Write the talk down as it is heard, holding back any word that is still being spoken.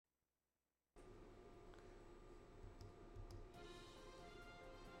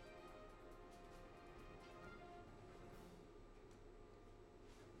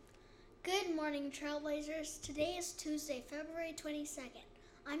morning, Trailblazers. Today is Tuesday, February 22nd.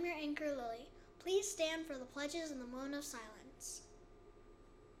 I'm your anchor, Lily. Please stand for the pledges and the moment of silence.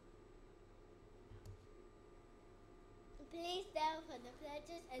 Please stand for the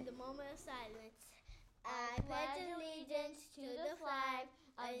pledges and the moment of silence. I pledge allegiance to the flag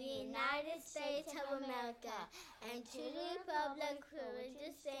of the United States of America and to the republic for which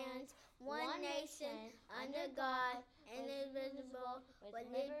it stands, one nation, under God, indivisible, with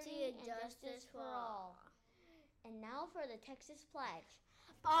liberty and justice for all. And now for the Texas pledge.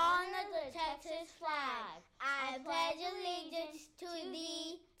 Honor the Texas flag. I pledge allegiance to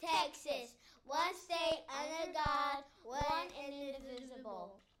thee, Texas, one state under God, one and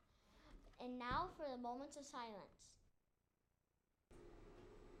indivisible. And now for the moments of silence.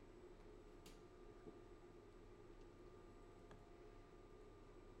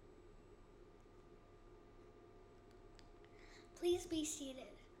 Please be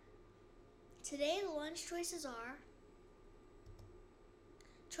seated. Today the lunch choices are: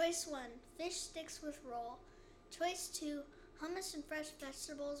 Choice 1, fish sticks with roll. Choice 2, hummus and fresh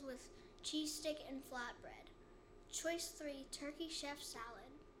vegetables with cheese stick and flatbread. Choice 3, turkey chef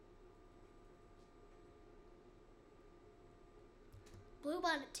salad.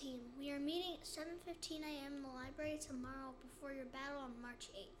 Bluebonnet team, we are meeting at 7:15 a.m. in the library tomorrow before your battle on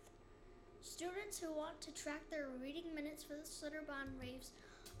March 8th. Students who want to track their reading minutes for the Schlitterbahn Raves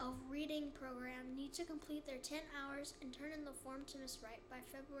of Reading program need to complete their 10 hours and turn in the form to Miss Wright by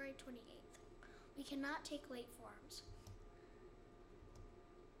February 28th. We cannot take late forms.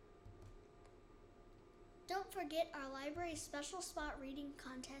 Don't forget our library special spot reading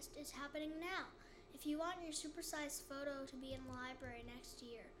contest is happening now. If you want your supersized photo to be in the library next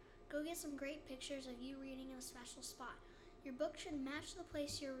year, go get some great pictures of you reading in a special spot. Your book should match the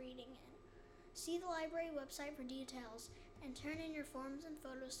place you're reading in. See the library website for details and turn in your forms and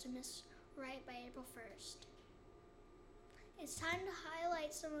photos to Miss Wright by April 1st. It's time to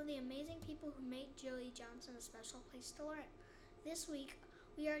highlight some of the amazing people who make Joey Johnson a special place to learn. This week,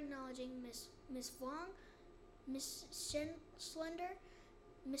 we are acknowledging Miss Wong, Miss Slender,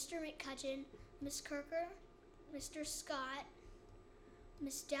 Mr. McCutcheon, Miss Kirker, Mr. Scott,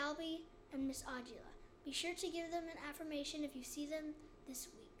 Miss Dalby, and Miss Audula. Be sure to give them an affirmation if you see them this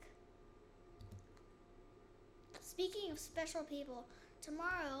week. Speaking of special people,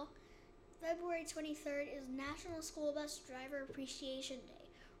 tomorrow, February 23rd, is National School Bus Driver Appreciation Day.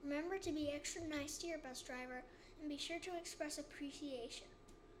 Remember to be extra nice to your bus driver and be sure to express appreciation.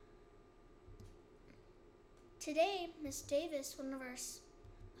 Today, Miss Davis, one of our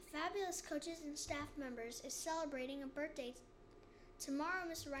fabulous coaches and staff members, is celebrating a birthday. Tomorrow,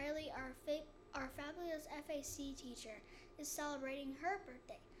 Miss Riley, our fabulous FAC teacher, is celebrating her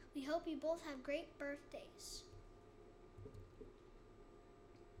birthday. We hope you both have great birthdays.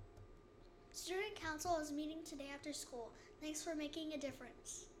 Student Council is meeting today after school. Thanks for making a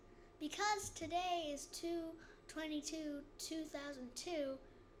difference. Because today is 2022,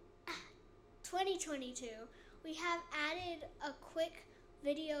 we have added a quick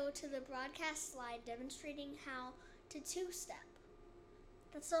video to the broadcast slide demonstrating how to two-step.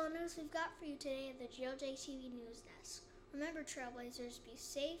 That's all the news we've got for you today at the GLJ TV News Desk. Remember, Trailblazers, be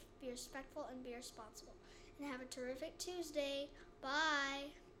safe, be respectful, and be responsible. And have a terrific Tuesday.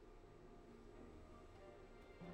 Bye!